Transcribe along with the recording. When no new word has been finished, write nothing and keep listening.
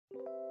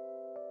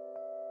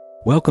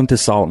Welcome to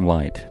Salt and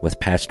Light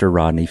with Pastor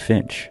Rodney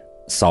Finch.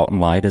 Salt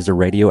and Light is a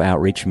radio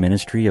outreach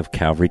ministry of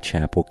Calvary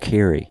Chapel,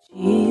 Cary.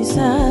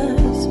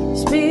 Jesus,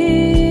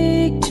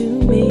 speak to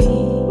me.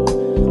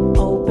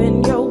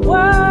 Open your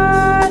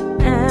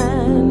word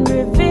and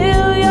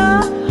reveal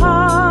your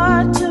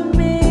heart to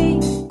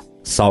me.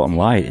 Salt and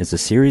Light is a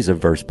series of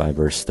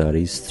verse-by-verse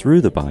studies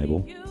through the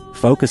Bible,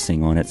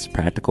 focusing on its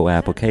practical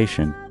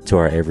application to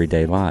our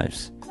everyday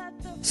lives.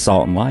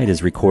 Salt and Light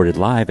is recorded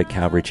live at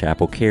Calvary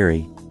Chapel,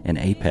 Cary in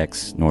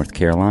Apex, North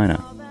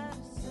Carolina.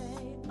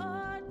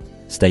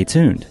 Stay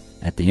tuned.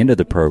 At the end of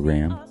the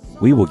program,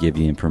 we will give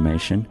you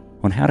information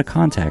on how to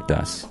contact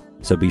us,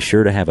 so be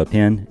sure to have a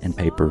pen and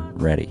paper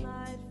ready.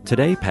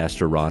 Today,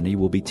 Pastor Rodney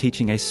will be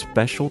teaching a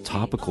special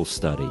topical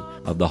study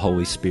of the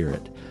Holy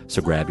Spirit,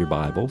 so grab your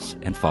Bibles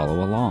and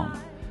follow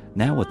along.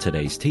 Now with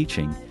today's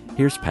teaching,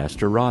 here's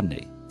Pastor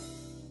Rodney.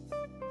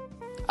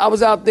 I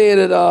was out there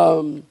at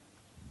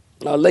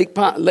Lake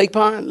Pine. Lake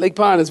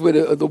Pine is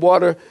where the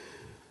water.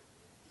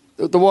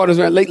 The water's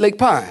around Lake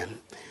Pine,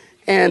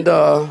 and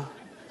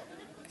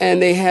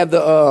they have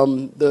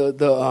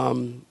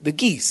the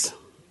geese.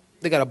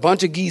 They got a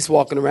bunch of geese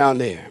walking around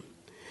there,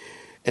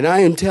 and I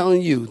am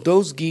telling you,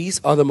 those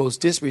geese are the most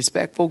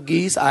disrespectful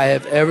geese I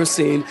have ever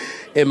seen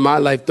in my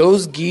life.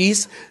 Those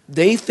geese,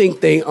 they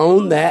think they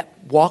own that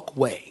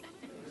walkway.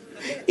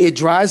 It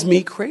drives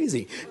me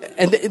crazy.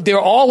 And they're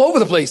all over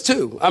the place,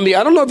 too. I mean,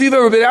 I don't know if you've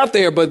ever been out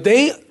there, but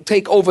they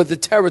take over the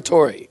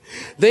territory.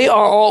 They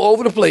are all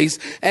over the place.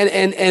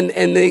 And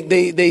they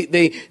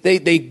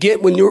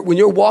get, when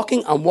you're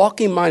walking, I'm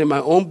walking minding my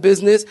own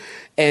business,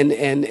 and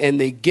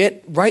they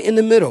get right in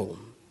the middle.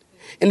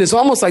 And it's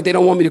almost like they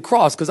don't want me to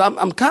cross, because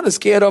I'm kind of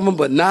scared of them,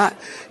 but not.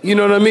 You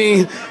know what I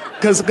mean?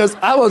 Because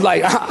I was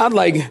like, I'm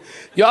like,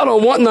 y'all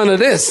don't want none of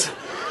this.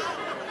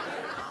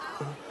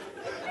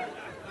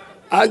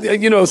 So they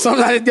get in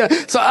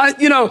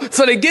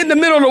the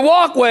middle of the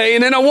walkway,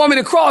 and then they want me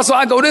to cross, so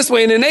I go this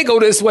way, and then they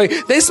go this way.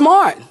 They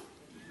smart.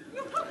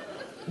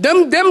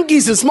 Them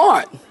geese are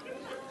smart.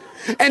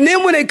 And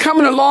then when they're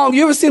coming along,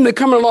 you ever seen them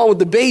coming along with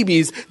the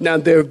babies? Now,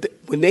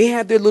 when they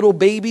have their little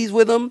babies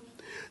with them,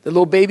 the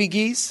little baby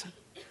geese,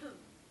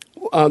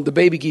 what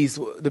baby geese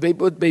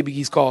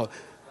called?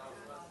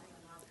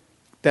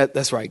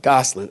 That's right,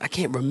 Gosling. I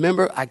can't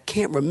remember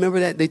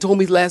that. They told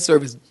me last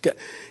service,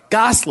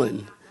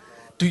 Gosling.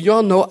 Do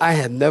y'all know I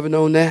had never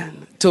known that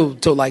till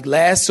like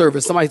last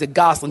service? Somebody said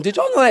Gosling. Did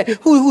y'all know that?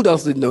 Who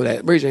else didn't know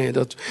that? Raise your hand.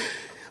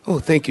 Oh,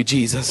 thank you,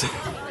 Jesus.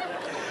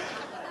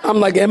 I'm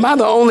like, am I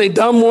the only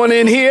dumb one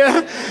in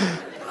here?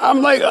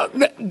 I'm like,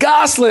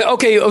 Gosling.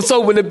 Okay,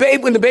 so when the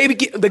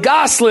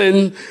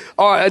Gosling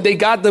they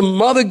got the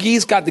mother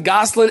geese, got the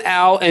Gosling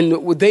out,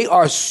 and they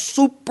are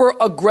super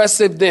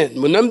aggressive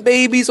then. When them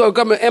babies are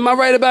coming, am I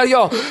right about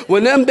y'all?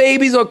 When them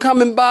babies are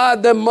coming by,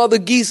 them mother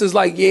geese is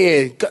like,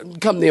 yeah,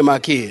 come near my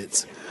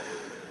kids.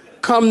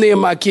 Come near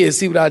my kids,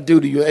 see what I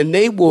do to you. And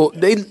they will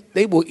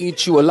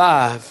eat you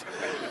alive.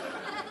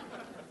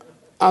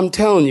 I'm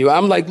telling you,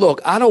 I'm like,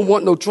 look, I don't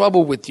want no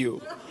trouble with you.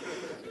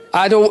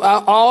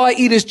 All I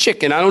eat is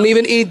chicken. I don't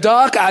even eat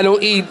duck. I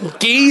don't eat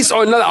geese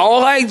or nothing.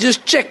 All I eat is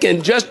just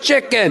chicken.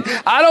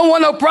 I don't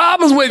want no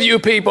problems with you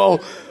people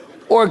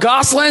or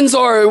goslings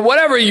or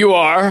whatever you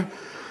are.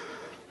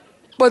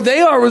 But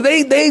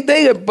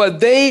a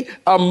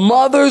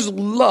mother's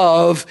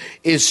love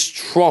is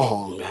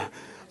strong.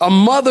 A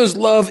mother's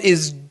love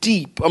is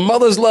deep. A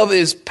mother's love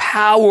is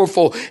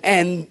powerful.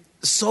 And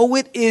so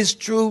it is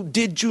true.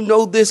 Did you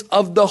know this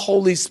of the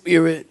Holy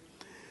Spirit?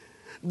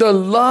 The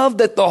love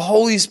that the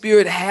Holy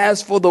Spirit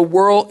has for the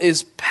world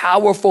is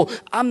powerful.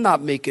 I'm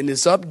not making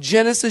this up.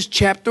 Genesis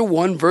chapter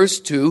 1,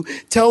 verse 2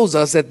 tells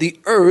us that the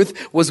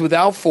earth was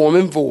without form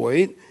and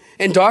void,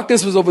 and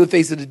darkness was over the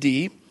face of the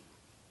deep,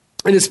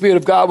 and the Spirit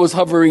of God was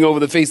hovering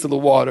over the face of the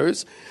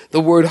waters.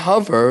 The word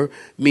hover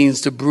means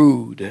to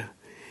brood.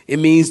 It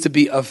means to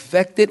be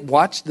affected,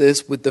 watch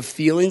this, with the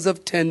feelings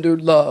of tender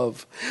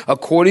love.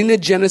 According to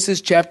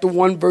Genesis chapter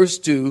 1, verse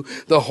 2,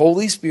 the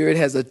Holy Spirit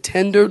has a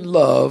tender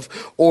love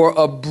or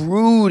a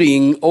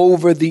brooding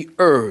over the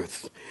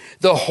earth.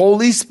 The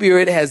Holy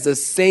Spirit has the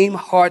same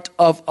heart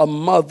of a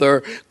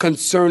mother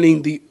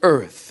concerning the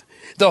earth.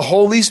 The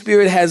Holy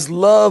Spirit has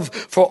love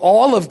for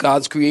all of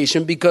God's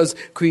creation because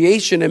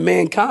creation and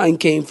mankind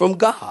came from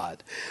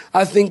God.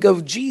 I think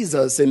of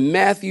Jesus in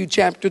Matthew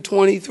chapter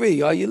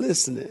 23. Are you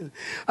listening?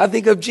 I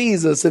think of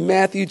Jesus in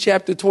Matthew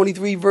chapter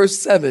 23, verse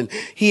 7.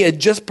 He had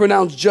just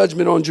pronounced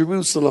judgment on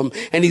Jerusalem,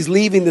 and he's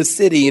leaving the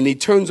city, and he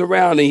turns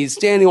around, and he's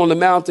standing on the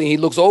mountain. He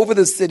looks over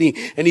the city,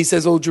 and he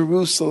says, "Oh,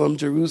 Jerusalem,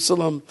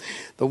 Jerusalem,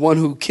 the one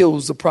who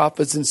kills the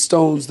prophets and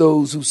stones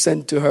those who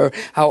sent to her.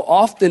 How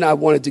often I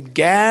wanted to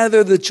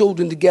gather the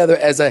children together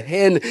as a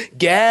hen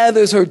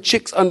gathers her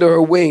chicks under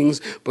her wings,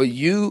 but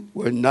you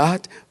were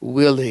not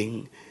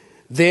willing."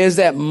 There's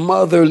that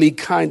motherly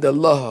kind of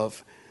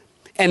love.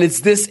 And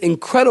it's this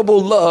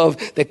incredible love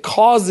that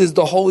causes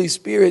the Holy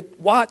Spirit,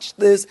 watch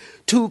this,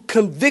 to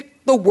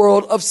convict the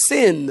world of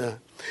sin.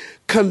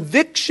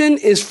 Conviction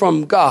is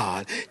from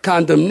God.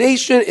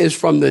 Condemnation is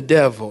from the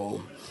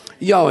devil.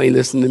 Y'all ain't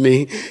listening to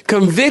me.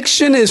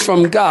 Conviction is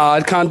from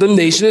God.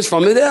 Condemnation is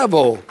from the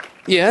devil.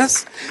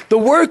 Yes? The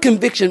word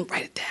conviction,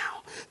 write it down.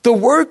 The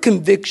word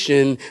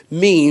conviction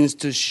means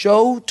to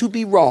show to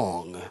be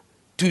wrong.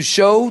 To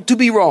show to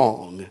be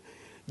wrong.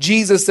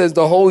 Jesus says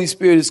the Holy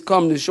Spirit has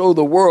come to show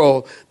the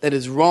world that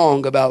is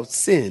wrong about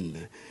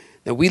sin.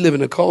 Now, we live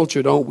in a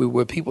culture, don't we,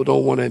 where people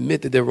don't want to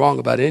admit that they're wrong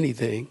about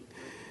anything.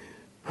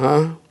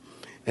 Huh?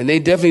 And they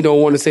definitely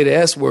don't want to say the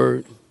S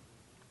word.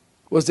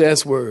 What's the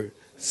S word?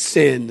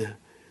 Sin.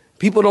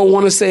 People don't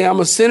want to say I'm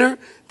a sinner.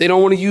 They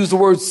don't want to use the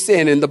word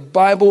sin. And the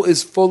Bible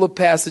is full of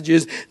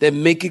passages that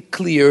make it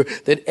clear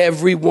that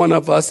every one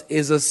of us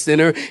is a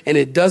sinner. And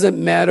it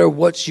doesn't matter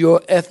what's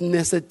your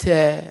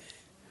ethnicity.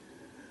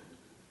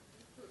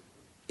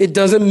 It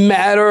doesn't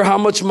matter how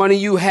much money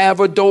you have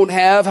or don't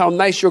have, how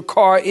nice your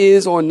car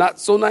is or not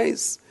so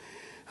nice,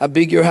 how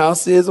big your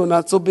house is or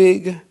not so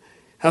big,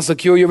 how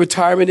secure your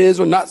retirement is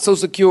or not so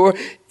secure.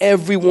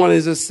 Everyone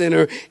is a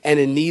sinner and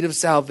in need of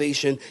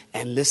salvation.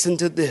 And listen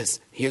to this.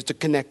 Here's the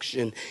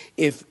connection.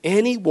 If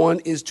anyone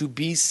is to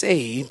be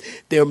saved,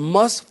 there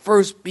must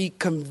first be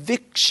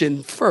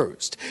conviction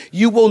first.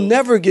 You will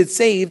never get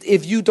saved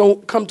if you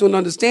don't come to an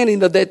understanding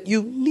that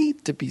you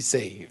need to be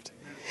saved.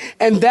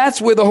 And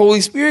that's where the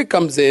Holy Spirit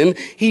comes in.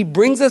 He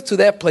brings us to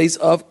that place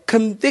of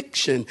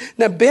conviction.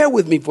 Now, bear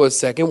with me for a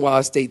second while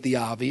I state the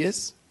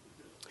obvious.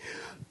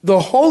 The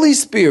Holy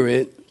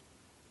Spirit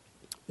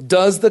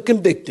does the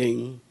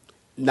convicting,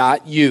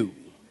 not you.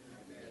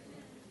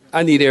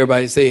 I need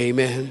everybody to say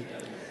amen.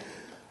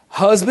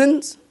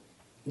 Husbands,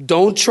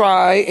 don't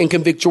try and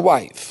convict your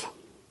wife.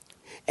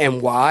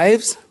 And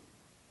wives,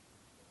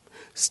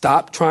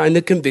 stop trying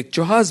to convict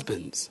your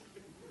husbands.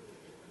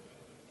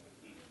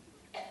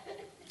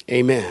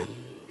 Amen.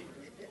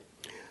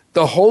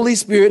 The Holy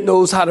Spirit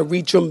knows how to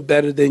reach them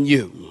better than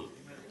you.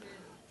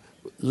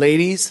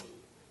 Ladies,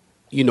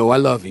 you know I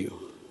love you.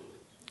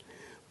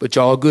 But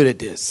y'all good at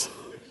this.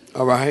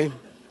 All right?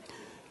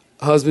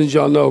 Husbands,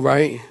 y'all know,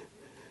 right?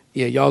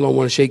 Yeah, y'all don't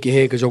want to shake your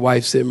head because your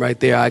wife's sitting right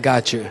there. I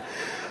got you.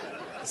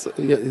 So,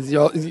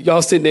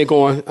 y'all sitting there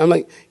going, I'm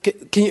like,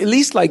 can you at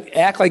least like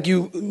act like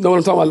you know what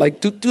I'm talking about? Like,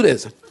 do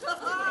this.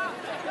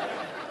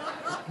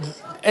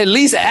 At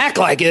least act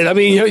like it. I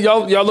mean,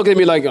 y'all looking at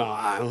me like,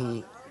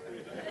 oh.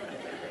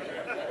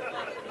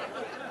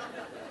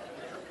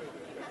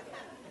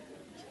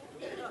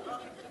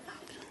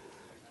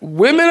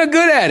 Women are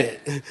good at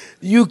it.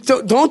 You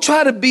don't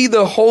try to be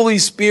the Holy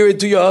Spirit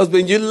to your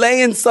husband. You're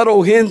laying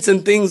subtle hints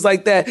and things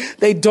like that.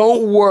 They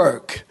don't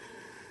work.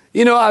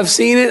 You know, I've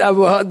seen it.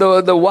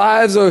 The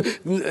wives are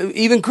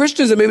even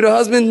Christians and maybe the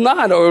husband's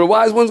not, or the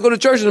wives ones go to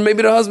church and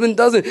maybe the husband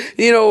doesn't.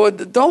 You know,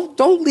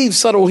 don't leave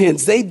subtle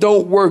hints. They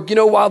don't work. You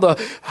know, while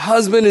the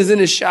husband is in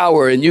the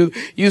shower and you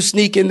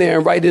sneak in there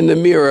and write in the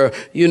mirror,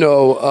 you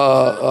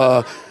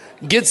know,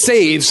 get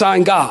saved,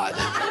 sign God.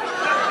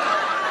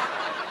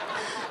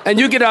 And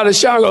you get out of the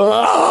shower and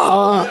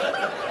go,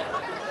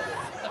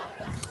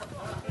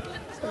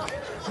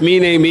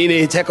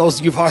 Mene,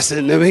 tekos,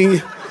 yuparsin. I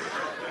mean,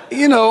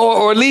 you know,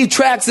 or leave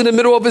tracts in the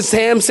middle of his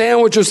ham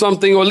sandwich or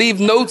something, or leave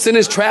notes in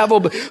his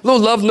little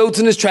love notes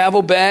in his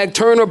travel bag,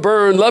 turn or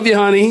burn, love you,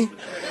 honey.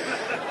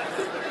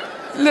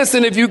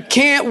 Listen, if you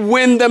can't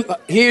win them,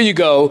 here you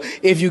go.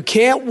 If you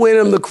can't win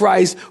them to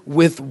Christ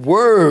with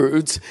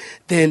words,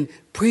 then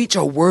preach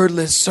a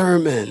wordless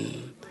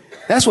sermon.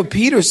 That's what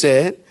Peter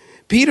said.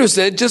 Peter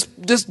said, just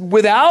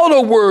without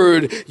a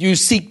word, you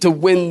seek to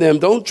win them.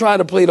 Don't try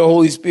to play the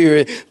Holy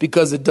Spirit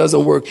because it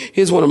doesn't work.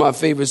 Here's one of my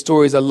favorite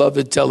stories. I love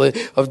to tell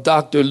it, of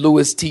Dr.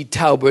 Lewis T.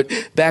 Talbot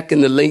back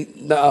in the late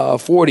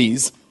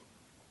 40s.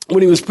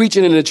 When he was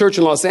preaching in a church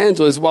in Los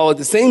Angeles, while at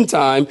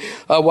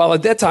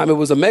that time it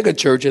was a mega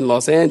church in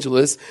Los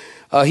Angeles,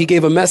 he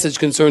gave a message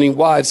concerning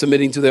wives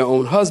submitting to their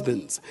own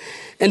husbands.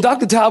 And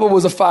Dr. Talbot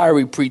was a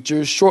fiery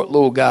preacher, short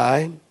little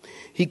guy.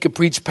 He could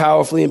preach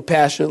powerfully and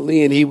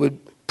passionately, and he would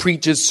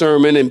preach his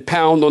sermon and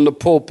pound on the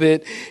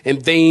pulpit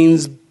and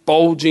veins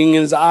bulging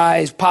in his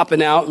eyes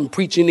popping out and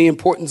preaching the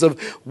importance of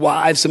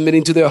wives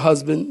submitting to their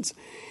husbands.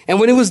 And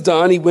when it was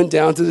done, he went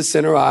down to the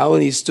center aisle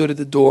and he stood at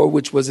the door,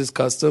 which was his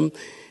custom,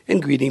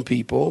 and greeting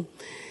people.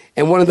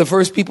 And one of the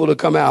first people to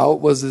come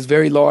out was this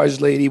very large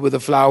lady with a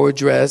flower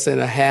dress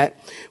and a hat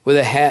with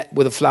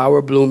a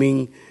flower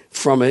blooming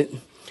from it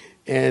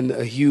and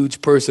a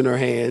huge purse in her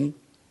hand.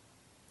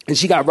 And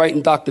she got right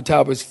in Dr.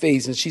 Talbot's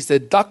face and she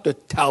said, "Dr.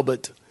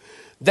 Talbot,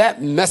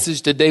 that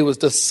message today was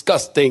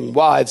disgusting,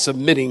 wives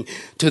submitting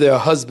to their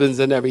husbands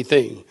and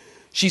everything."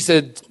 She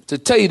said, "To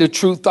tell you the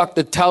truth,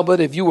 Dr. Talbot,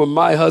 if you were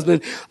my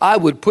husband, I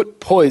would put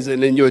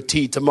poison in your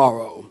tea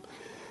tomorrow."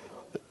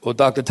 Well,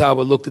 Dr.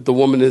 Talbot looked at the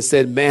woman and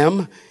said,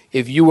 "Ma'am,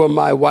 if you were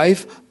my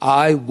wife,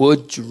 I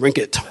would drink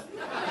it."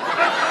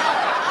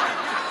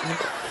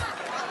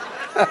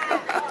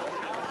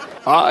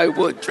 I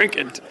would drink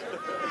it.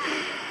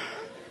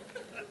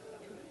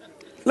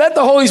 Let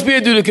the Holy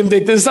Spirit do the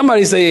convicting.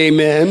 Somebody say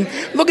amen.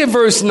 Look at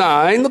verse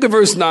 9. Look at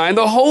verse 9.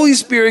 The Holy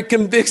Spirit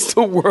convicts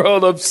the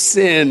world of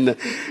sin.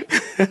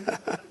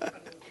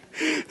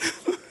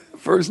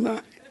 Verse 9.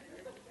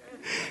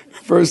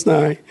 Verse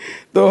 9.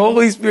 The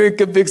Holy Spirit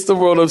convicts the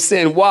world of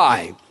sin.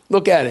 Why?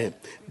 Look at it.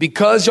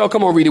 Because, y'all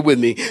come on, read it with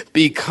me.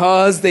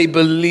 Because they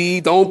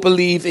don't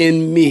believe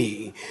in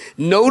me.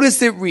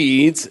 Notice it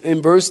reads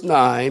in verse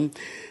 9,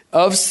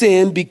 of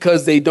sin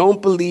because they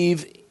don't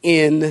believe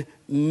in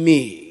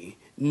me.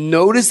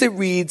 Notice it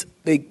reads,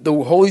 the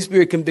Holy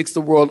Spirit convicts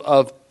the world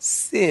of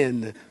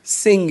sin,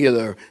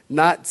 singular,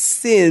 not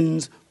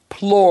sins,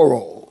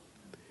 plural.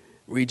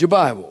 Read your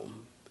Bible.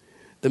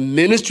 The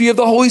ministry of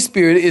the Holy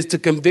Spirit is to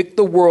convict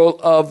the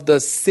world of the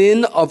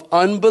sin of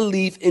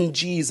unbelief in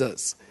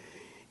Jesus.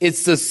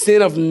 It's the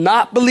sin of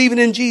not believing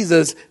in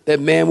Jesus that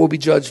man will be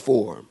judged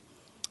for.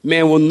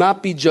 Man will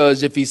not be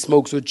judged if he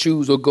smokes or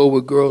chews or go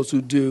with girls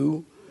who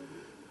do.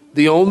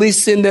 The only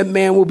sin that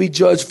man will be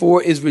judged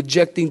for is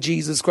rejecting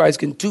Jesus Christ.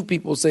 Can two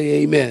people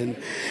say amen?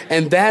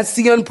 And that's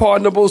the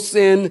unpardonable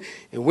sin.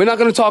 And we're not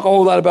going to talk a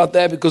whole lot about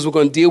that because we're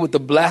going to deal with the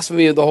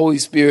blasphemy of the Holy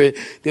Spirit,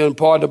 the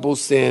unpardonable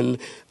sin,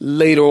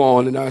 later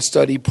on in our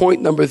study.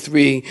 Point number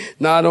 3,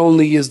 not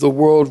only is the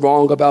world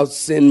wrong about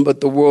sin, but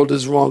the world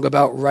is wrong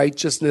about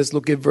righteousness.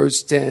 Look at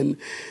verse 10.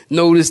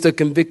 Notice the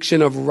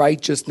conviction of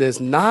righteousness,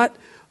 not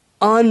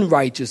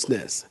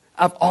unrighteousness.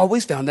 I've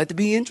always found that to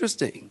be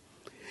interesting.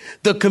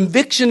 The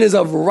conviction is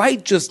of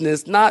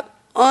righteousness, not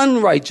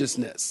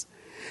unrighteousness.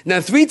 Now,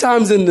 3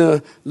 times in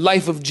the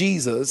life of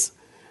Jesus,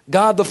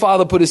 God the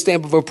Father put his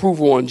stamp of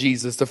approval on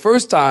Jesus. The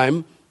first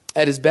time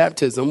at his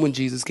baptism, when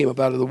Jesus came up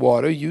out of the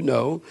water, you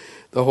know,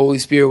 the Holy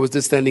Spirit was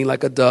descending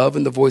like a dove,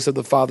 and the voice of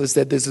the Father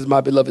said, "This is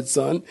my beloved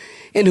Son,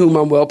 in whom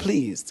I'm well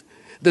pleased."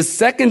 The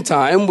second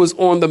time was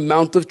on the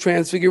Mount of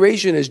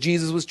Transfiguration as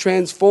Jesus was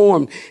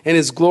transformed and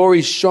his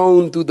glory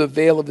shone through the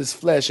veil of his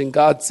flesh. And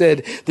God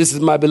said, "This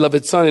is my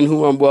beloved Son in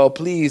whom I'm well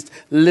pleased.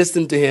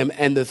 Listen to him."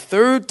 And the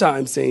third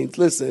time, saints,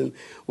 listen,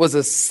 was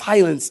a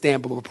silent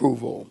stamp of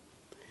approval.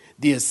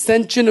 The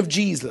ascension of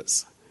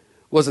Jesus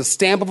was a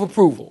stamp of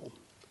approval.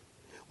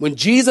 When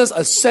Jesus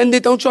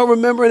ascended, don't y'all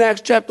remember in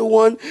Acts chapter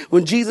 1,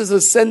 when Jesus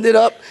ascended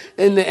up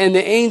and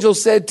the angel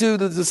said to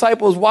the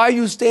disciples, "Why are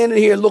you standing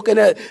here looking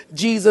at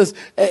Jesus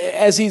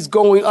as he's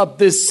going up?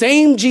 This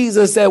same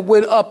Jesus that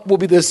went up will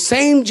be the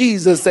same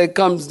Jesus that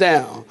comes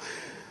down."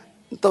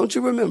 Don't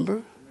you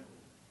remember?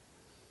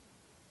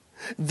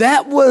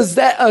 That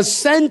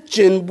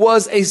ascension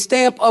was a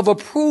stamp of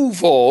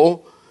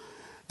approval.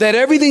 That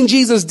everything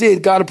Jesus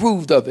did, God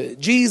approved of it.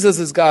 Jesus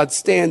is God's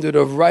standard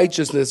of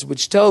righteousness,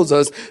 which tells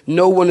us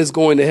no one is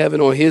going to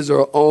heaven on his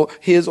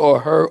or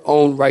her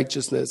own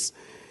righteousness.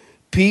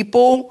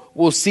 People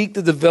will seek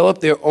to develop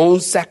their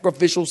own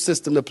sacrificial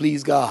system to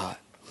please God.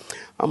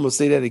 I'm going to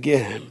say that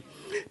again.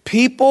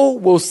 People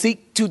will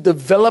seek to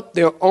develop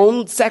their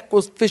own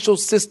sacrificial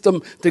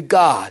system to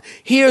God.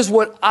 Here's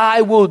what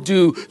I will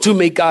do to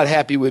make God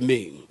happy with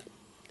me.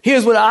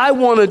 Here's what I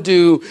want to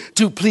do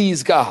to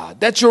please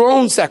God. That's your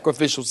own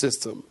sacrificial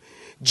system.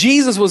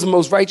 Jesus was the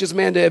most righteous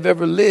man to have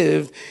ever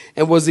lived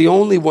and was the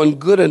only one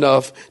good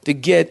enough to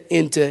get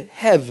into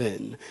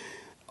heaven.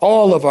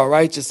 All of our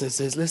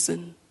righteousnesses,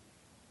 listen,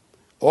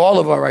 all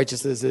of our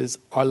righteousnesses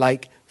are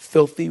like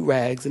filthy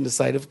rags in the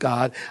sight of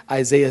God.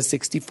 Isaiah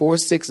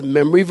 64:6,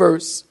 memory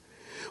verse.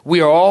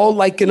 We are all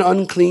like an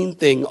unclean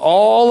thing.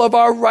 All of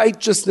our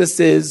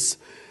righteousnesses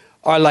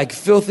are like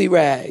filthy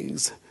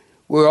rags.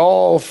 We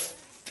all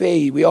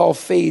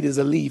fade as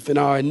a leaf, and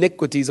our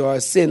iniquities or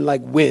our sin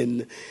like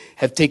wind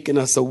have taken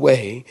us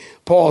away.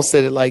 Paul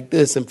said it like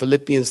this in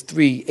Philippians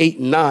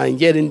 3:8-9.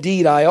 Yet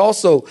indeed I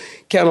also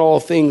count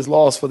all things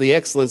lost for the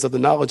excellence of the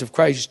knowledge of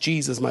Christ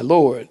Jesus my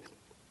Lord,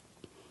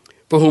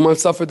 for whom I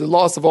suffered the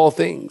loss of all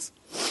things.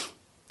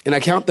 And I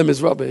count them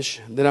as rubbish,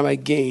 that I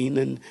might gain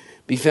and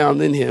be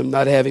found in him,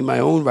 not having my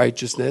own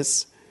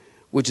righteousness,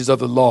 which is of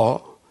the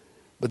law,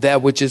 but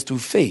that which is through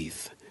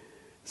faith.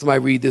 Somebody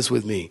read this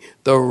with me.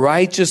 The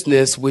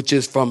righteousness which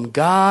is from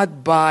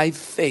God by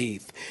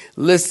faith.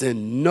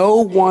 Listen, no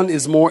one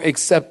is more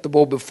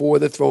acceptable before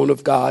the throne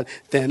of God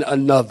than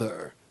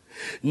another.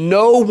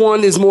 No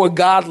one is more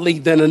godly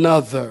than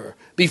another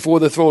before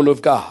the throne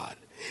of God.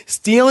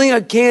 Stealing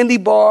a candy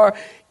bar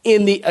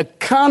in the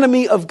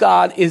economy of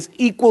God is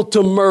equal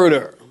to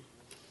murder.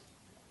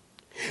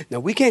 Now,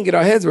 we can't get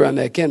our heads around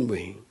that, can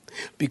we?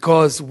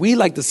 Because we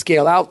like to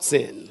scale out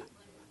sin.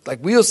 Like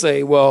we'll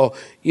say, well,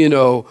 you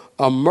know,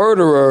 a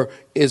murderer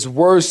is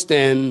worse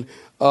than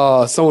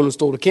someone who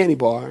stole a candy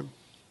bar.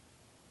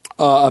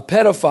 A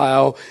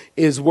pedophile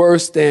is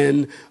worse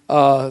than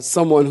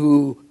someone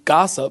who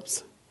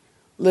gossips.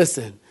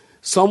 Listen,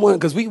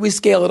 because we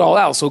scale it all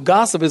out. So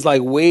gossip is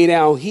like way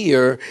down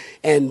here,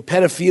 and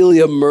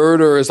pedophilia,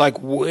 murder is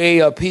like way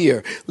up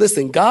here.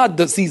 Listen,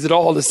 God sees it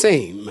all the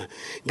same.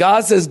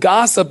 God says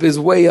gossip is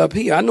way up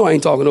here. I know I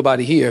ain't talking to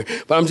nobody here,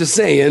 but I'm just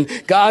saying,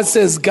 God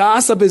says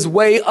gossip is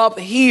way up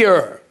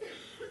here.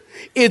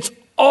 It's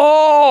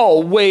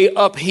all way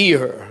up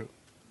here.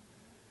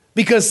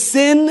 Because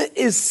sin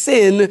is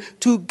sin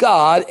to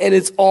God, and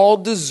it's all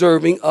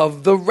deserving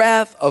of the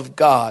wrath of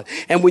God.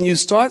 And when you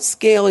start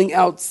scaling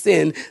out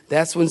sin,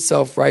 that's when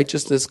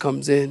self-righteousness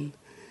comes in.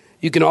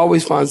 You can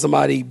always find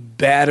somebody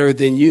badder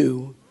than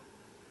you.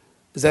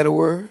 Is that a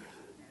word?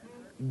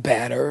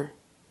 badder,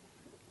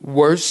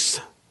 worse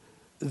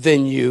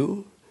than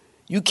you.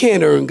 You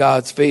can't earn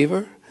God's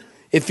favor.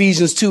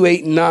 Ephesians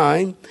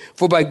 2:8-9,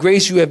 for by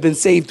grace you have been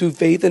saved through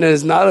faith, and it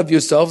is not of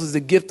yourselves, it is the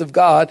gift of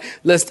God,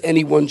 lest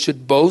anyone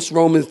should boast.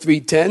 Romans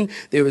 3:10,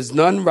 there is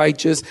none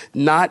righteous,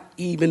 not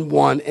even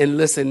one. And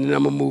listen, and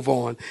I'm going to move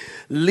on.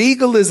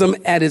 Legalism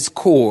at its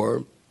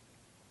core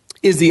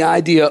is the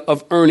idea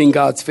of earning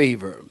God's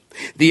favor.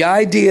 The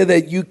idea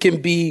that you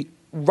can be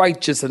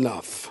righteous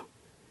enough.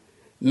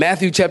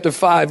 Matthew chapter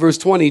 5, verse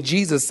 20,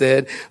 Jesus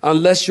said,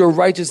 unless your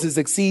righteousness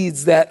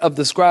exceeds that of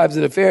the scribes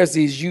and the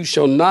Pharisees, you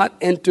shall not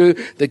enter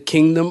the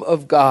kingdom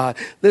of God.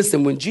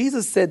 Listen, when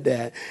Jesus said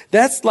that,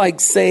 that's like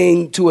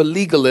saying to a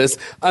legalist,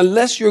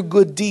 unless your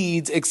good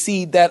deeds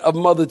exceed that of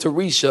Mother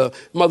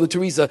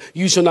Teresa,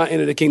 you shall not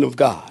enter the kingdom of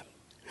God.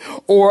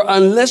 Or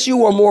unless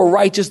you are more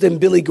righteous than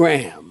Billy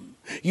Graham,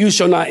 you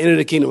shall not enter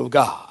the kingdom of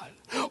God.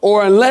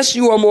 Or unless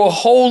you are more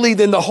holy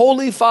than the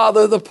Holy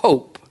Father, the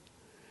Pope,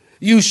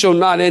 you shall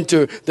not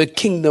enter the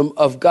kingdom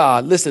of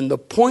God. Listen, the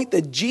point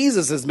that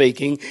Jesus is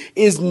making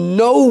is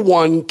no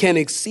one can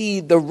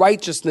exceed the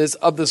righteousness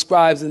of the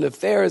scribes and the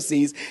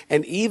Pharisees.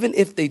 And even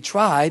if they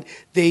tried,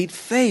 they'd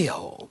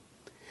fail.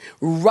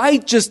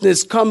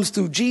 Righteousness comes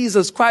through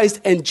Jesus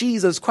Christ and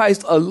Jesus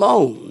Christ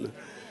alone.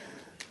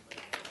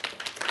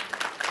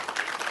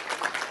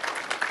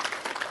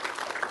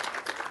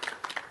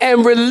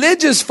 And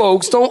religious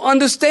folks don't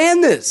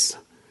understand this.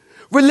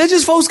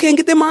 Religious folks can't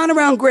get their mind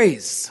around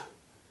grace.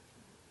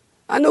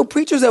 I know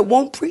preachers that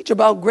won't preach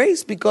about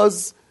grace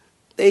because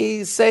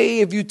they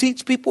say if you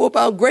teach people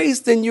about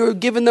grace, then you're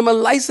giving them a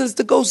license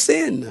to go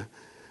sin.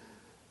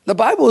 The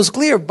Bible is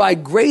clear. By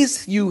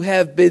grace, you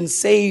have been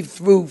saved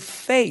through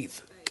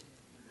faith.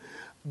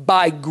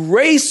 By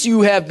grace,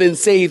 you have been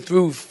saved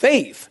through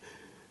faith.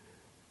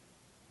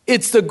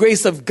 It's the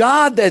grace of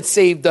God that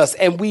saved us,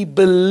 and we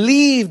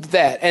believed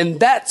that, and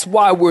that's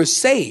why we're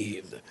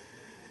saved.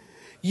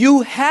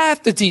 You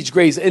have to teach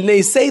grace. And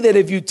they say that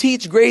if you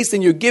teach grace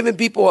and you're giving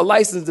people a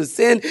license to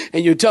sin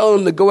and you're telling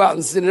them to go out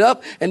and sin it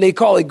up, and they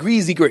call it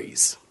greasy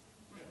grace.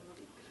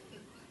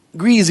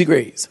 Greasy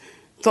grace.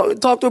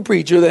 Talk to a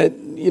preacher that,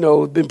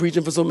 been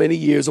preaching for so many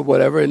years or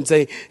whatever and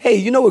say, hey,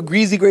 you know what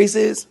greasy grace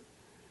is?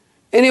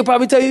 And he'll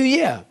probably tell you,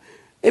 yeah.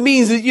 It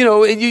means that,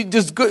 you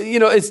just go,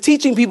 it's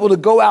teaching people to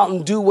go out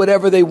and do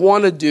whatever they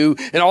want to do.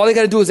 And all they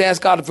got to do is ask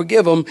God to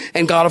forgive them,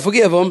 and God will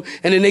forgive them.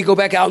 And then they go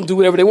back out and do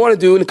whatever they want to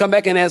do and come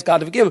back and ask God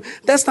to forgive them.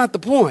 That's not the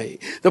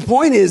point. The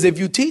point is, if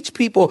you teach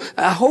people,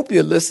 I hope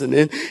you're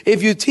listening.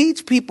 If you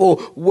teach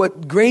people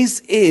what grace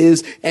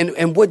is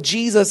and what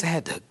Jesus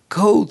had to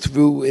go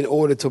through in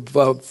order to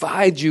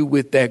provide you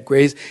with that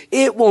grace,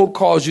 it won't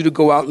cause you to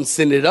go out and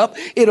sin it up.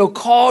 It'll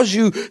cause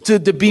you to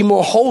be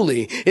more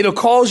holy. It'll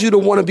cause you to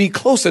want to be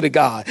closer to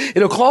God.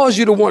 It'll cause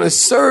you to want to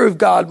serve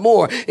God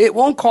more. It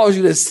won't cause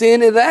you to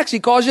sin. It'll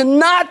actually cause you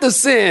not to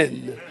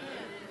sin.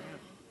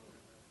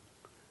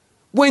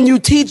 When you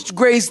teach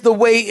grace the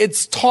way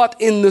it's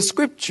taught in the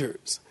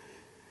scriptures.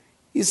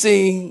 You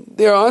see,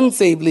 there are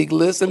unsaved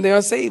legalists and there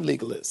are saved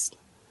legalists.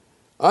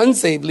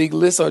 Unsaved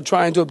legalists are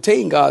trying to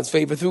obtain God's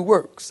favor through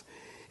works.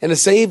 And a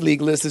saved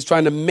legalist is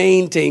trying to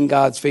maintain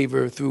God's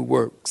favor through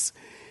works.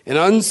 An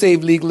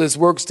unsaved legalist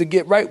works to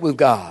get right with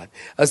God.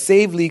 A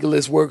saved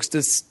legalist works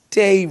to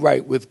stay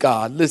right with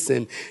God.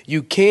 Listen,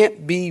 you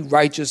can't be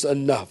righteous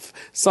enough.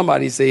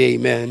 Somebody say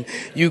amen.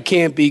 You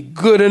can't be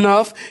good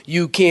enough.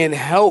 You can't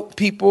help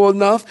people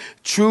enough.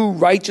 True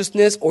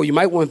righteousness, or you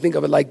might want to think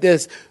of it like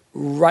this,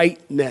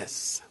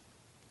 rightness.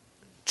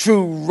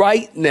 True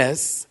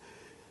rightness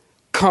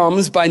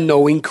comes by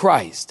knowing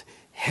Christ.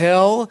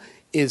 Hell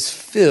is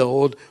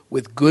filled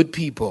with good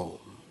people,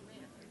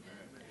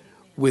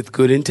 with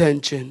good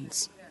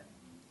intentions.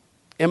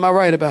 Am I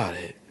right about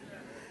it?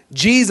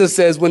 Jesus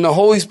says when the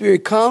Holy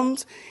Spirit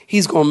comes,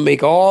 he's going to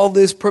make all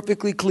this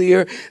perfectly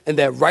clear, and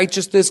that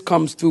righteousness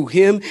comes through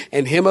him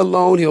and him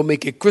alone. He'll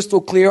make it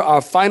crystal clear.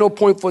 Our final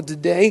point for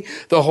today,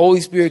 the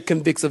Holy Spirit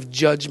convicts of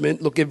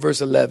judgment. Look at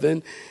verse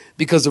 11.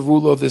 Because the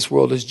ruler of this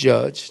world is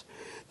judged.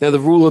 Now, the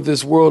ruler of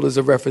this world is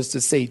a reference to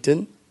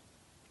Satan.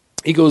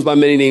 He goes by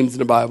many names in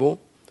the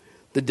Bible.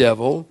 The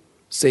devil,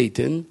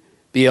 Satan,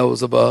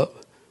 Beelzebub,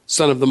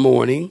 son of the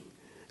morning,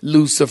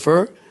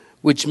 Lucifer,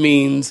 which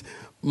means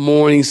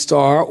morning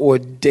star or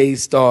day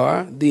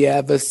star, the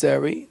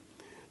adversary,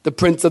 the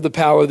prince of the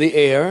power of the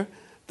air,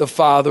 the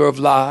father of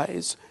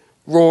lies,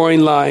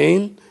 roaring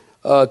lion,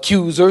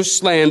 accuser,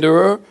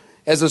 slanderer.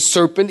 As a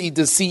serpent, he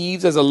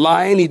deceives. As a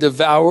lion, he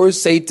devours.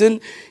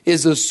 Satan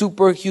is a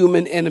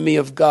superhuman enemy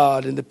of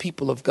God and the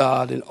people of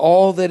God and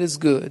all that is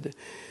good.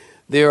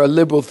 There are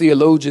liberal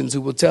theologians who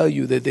will tell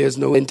you that there's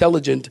no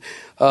intelligent,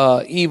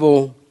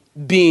 evil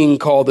being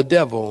called the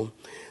devil.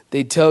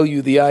 They tell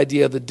you the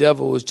idea of the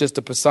devil is just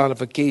a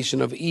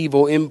personification of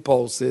evil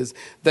impulses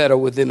that are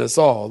within us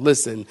all.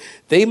 Listen,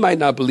 they might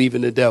not believe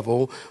in the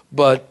devil,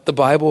 but the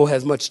Bible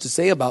has much to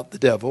say about the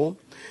devil.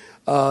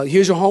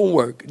 Here's your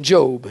homework.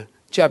 Job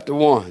chapter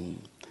 1.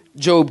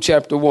 Job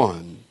chapter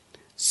 1.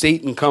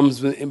 Satan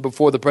comes in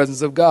before the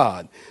presence of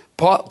God.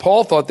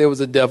 Paul thought there was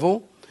a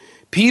devil.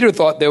 Peter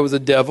thought there was a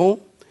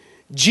devil.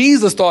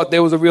 Jesus thought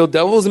there was a real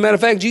devil. As a matter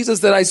of fact,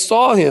 Jesus said, I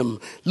saw him.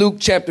 Luke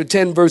chapter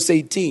 10, verse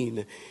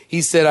 18.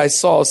 He said, I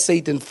saw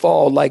Satan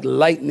fall like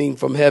lightning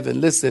from heaven.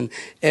 Listen,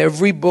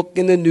 every book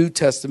in the New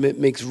Testament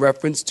makes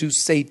reference to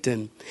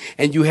Satan.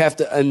 And you have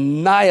to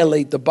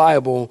annihilate the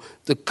Bible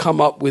to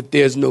come up with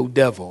there's no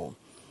devil.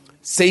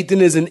 Satan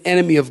is an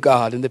enemy of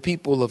God and the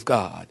people of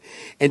God.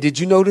 And did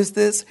you notice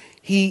this?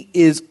 He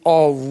is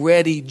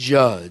already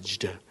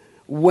judged.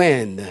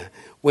 When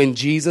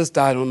Jesus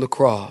died on the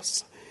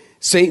cross.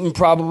 Satan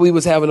probably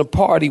was having a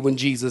party when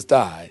Jesus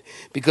died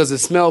because it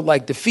smelled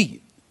like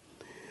defeat.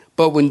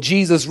 But when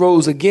Jesus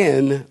rose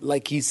again,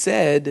 like he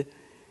said,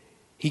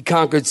 he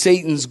conquered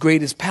Satan's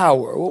greatest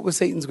power. What was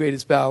Satan's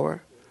greatest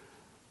power?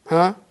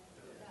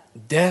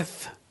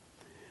 Death.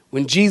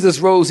 When Jesus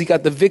rose, he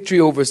got the victory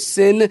over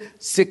sin,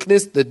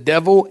 sickness, the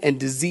devil, and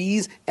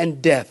disease,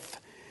 and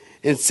death.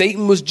 And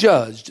Satan was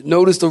judged.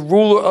 Notice the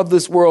ruler of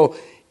this world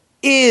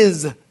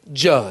is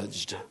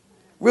judged.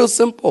 Real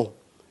simple.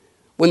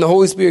 When the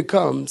Holy Spirit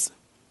comes,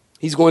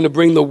 he's going to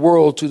bring the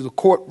world to the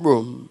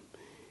courtroom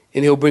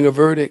and he'll bring a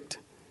verdict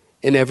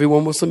and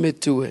everyone will submit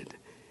to it.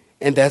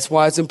 And that's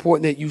why it's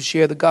important that you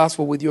share the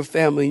gospel with your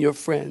family and your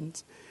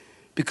friends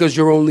because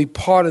you're only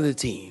part of the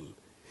team.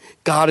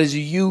 God is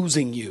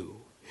using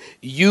you.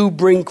 You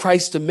bring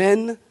Christ to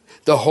men.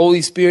 The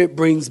Holy Spirit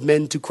brings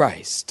men to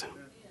Christ.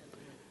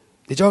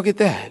 Did y'all get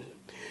that?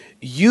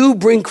 You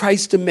bring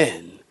Christ to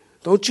men.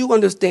 Don't you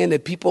understand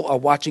that people are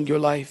watching your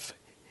life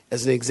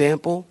as an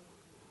example?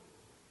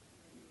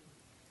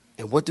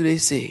 And what do they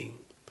see?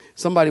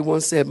 Somebody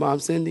once said, Mom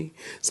Cindy,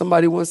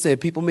 somebody once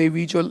said, people may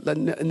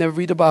never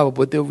read the Bible,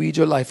 but they'll read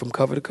your life from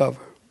cover to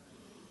cover.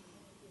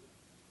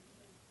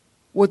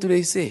 What do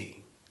they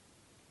see?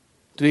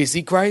 Do they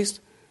see Christ?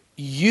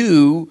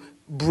 You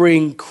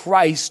bring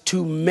Christ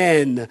to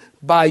men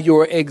by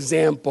your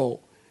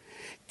example.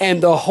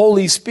 And the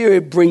Holy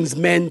Spirit brings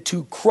men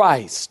to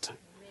Christ.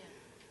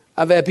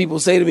 I've had people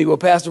say to me, well,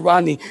 Pastor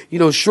Rodney,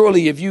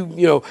 surely if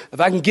if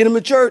I can get him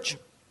to church,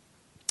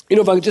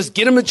 if I can just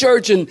get them to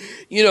church and,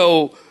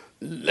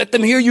 let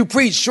them hear you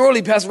preach,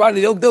 surely, Pastor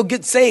Rodney, they'll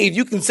get saved.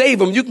 You can save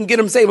them. You can get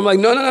them saved. I'm like,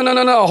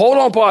 no. Hold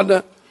on,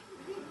 partner.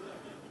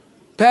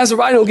 Pastor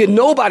Rodney don't get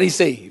nobody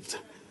saved.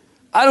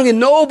 I don't get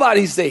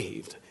nobody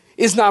saved.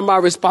 It's not my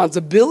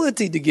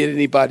responsibility to get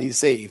anybody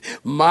saved.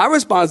 My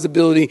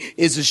responsibility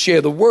is to share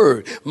the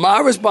word. My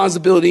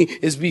responsibility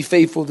is to be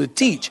faithful to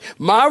teach.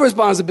 My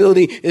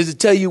responsibility is to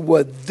tell you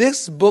what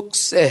this book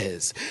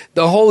says.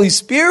 The Holy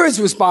Spirit's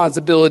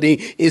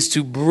responsibility is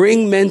to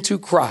bring men to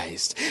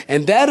Christ.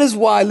 And that is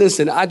why,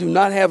 listen, I do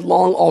not have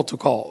long altar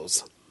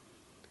calls.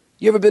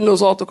 You ever been to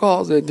those altar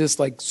calls? They're just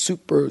like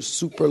super,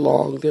 super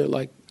long. They're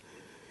like,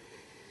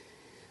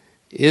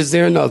 is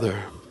there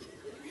another?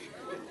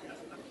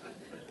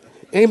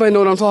 Anybody know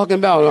what I'm talking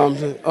about?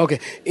 Okay.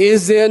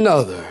 Is there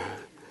another?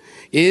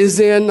 Is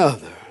there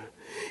another?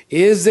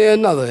 Is there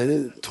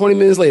another? 20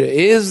 minutes later,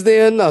 is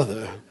there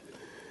another?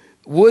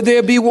 Would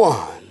there be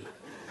one?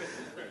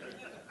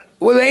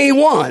 Well, there ain't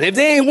one. If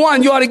there ain't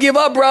one, you ought to give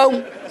up,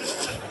 bro.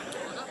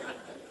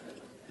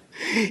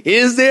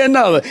 Is there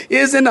another?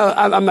 Is there another?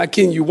 I'm not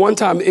kidding you. One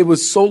time, it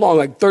was so long,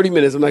 like 30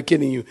 minutes. I'm not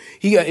kidding you.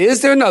 He got,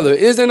 is there another?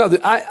 Is there another?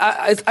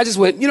 I just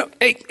went,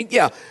 hey,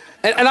 yeah.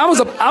 And I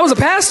was a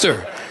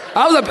pastor.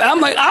 I'm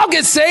like, I'll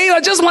get saved.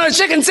 I just want a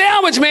chicken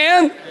sandwich,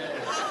 man.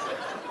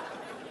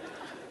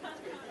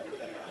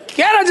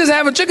 Can't I just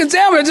have a chicken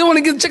sandwich? I just want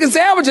to get chicken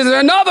sandwiches. Is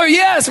there another?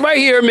 Yes, right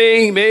here,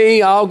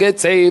 me. I'll get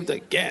saved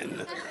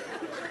again.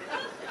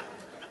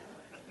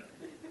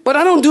 But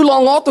I don't do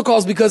long altar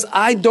calls because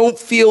I don't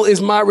feel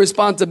it's my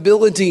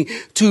responsibility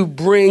to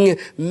bring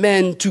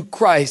men to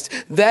Christ.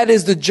 That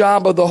is the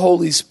job of the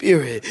Holy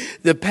Spirit.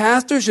 The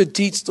pastor should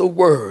teach the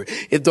word.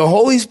 If the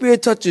Holy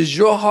Spirit touches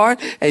your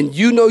heart and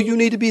you know you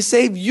need to be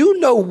saved, you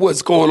know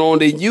what's going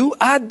on in you.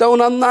 I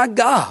don't. I'm not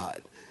God.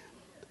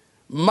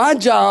 My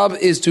job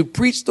is to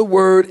preach the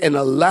word and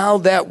allow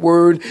that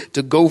word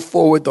to go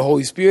forward. The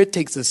Holy Spirit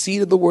takes the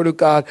seed of the word of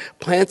God,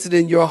 plants it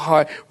in your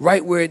heart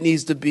right where it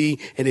needs to be.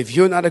 And if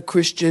you're not a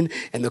Christian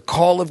and the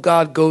call of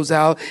God goes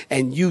out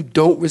and you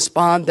don't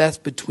respond, that's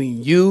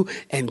between you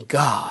and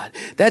God.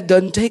 That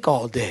doesn't take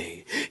all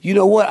day. You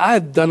know what?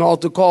 I've done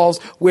altar calls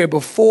where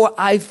before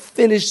I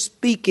finished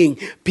speaking,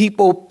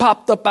 people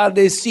popped up out of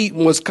their seat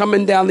and was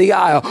coming down the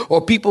aisle,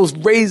 or people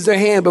raised their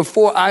hand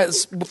before I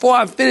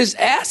finished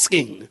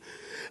asking.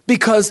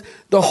 Because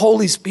the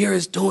Holy Spirit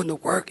is doing the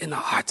work in the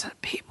hearts of the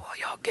people.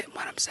 Y'all get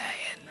what I'm saying?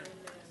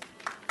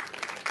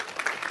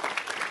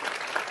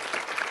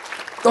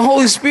 The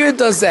Holy Spirit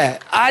does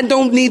that. I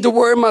don't need to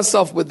worry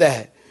myself with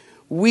that.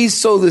 We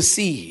sow the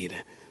seed.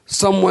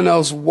 Someone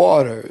else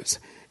waters.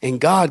 And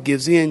God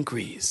gives the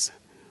increase.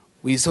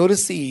 We sow the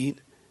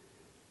seed.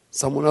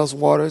 Someone else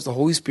waters. The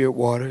Holy Spirit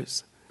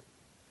waters.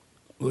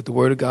 With the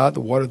word of God,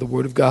 the water of the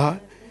word of God.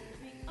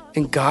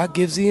 And God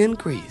gives the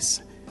increase.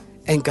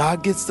 And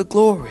God gets the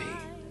glory.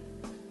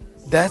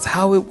 That's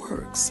how it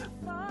works.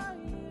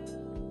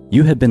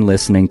 You have been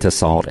listening to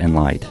Salt and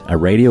Light, a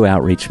radio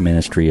outreach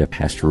ministry of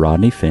Pastor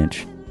Rodney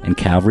Finch and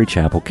Calvary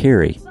Chapel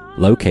Cary,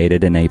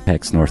 located in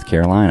Apex, North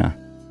Carolina.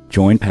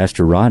 Join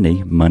Pastor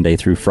Rodney Monday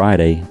through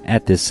Friday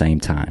at this same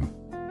time.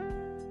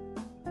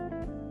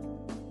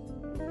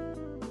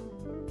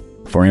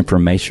 For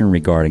information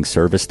regarding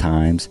service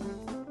times,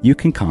 you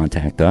can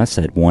contact us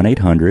at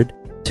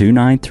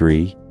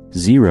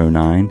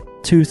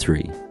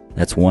 1-800-293-0923.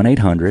 That's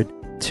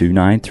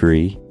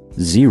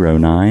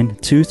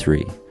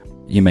 1-800-293-0923.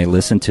 You may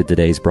listen to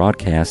today's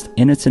broadcast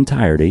in its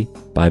entirety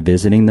by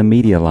visiting the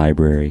media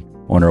library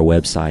on our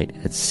website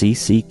at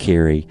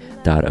cccary.org.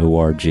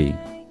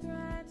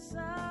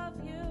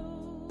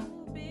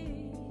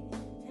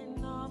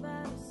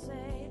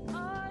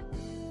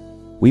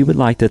 We would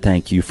like to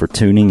thank you for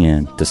tuning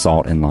in to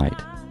Salt and Light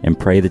and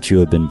pray that you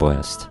have been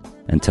blessed.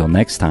 Until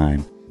next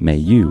time, may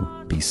you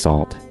be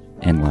salt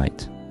and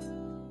light.